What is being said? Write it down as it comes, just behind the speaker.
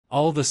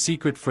All the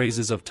secret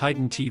phrases of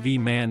Titan TV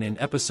Man in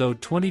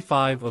episode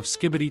 25 of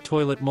Skibidi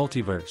Toilet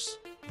Multiverse.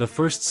 The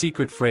first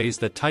secret phrase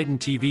that Titan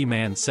TV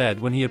Man said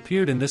when he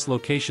appeared in this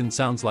location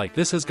sounds like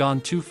 "This has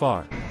gone too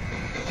far."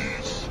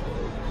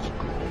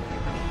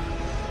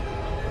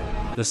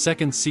 The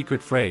second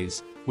secret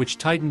phrase, which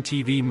Titan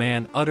TV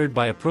Man uttered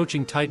by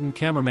approaching Titan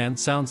Cameraman,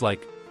 sounds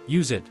like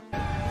 "Use it."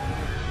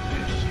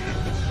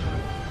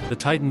 The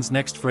Titan's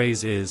next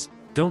phrase is,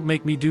 "Don't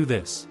make me do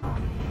this."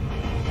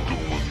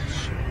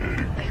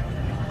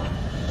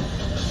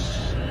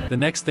 The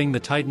next thing the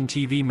Titan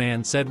TV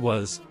Man said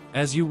was,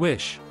 "As you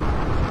wish."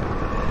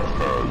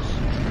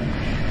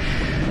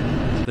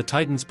 The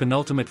Titan's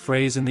penultimate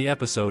phrase in the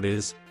episode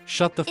is,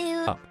 "Shut the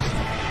f*** up."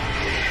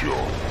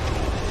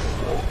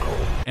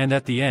 And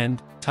at the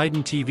end,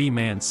 Titan TV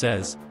Man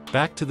says,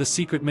 "Back to the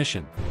secret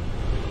mission."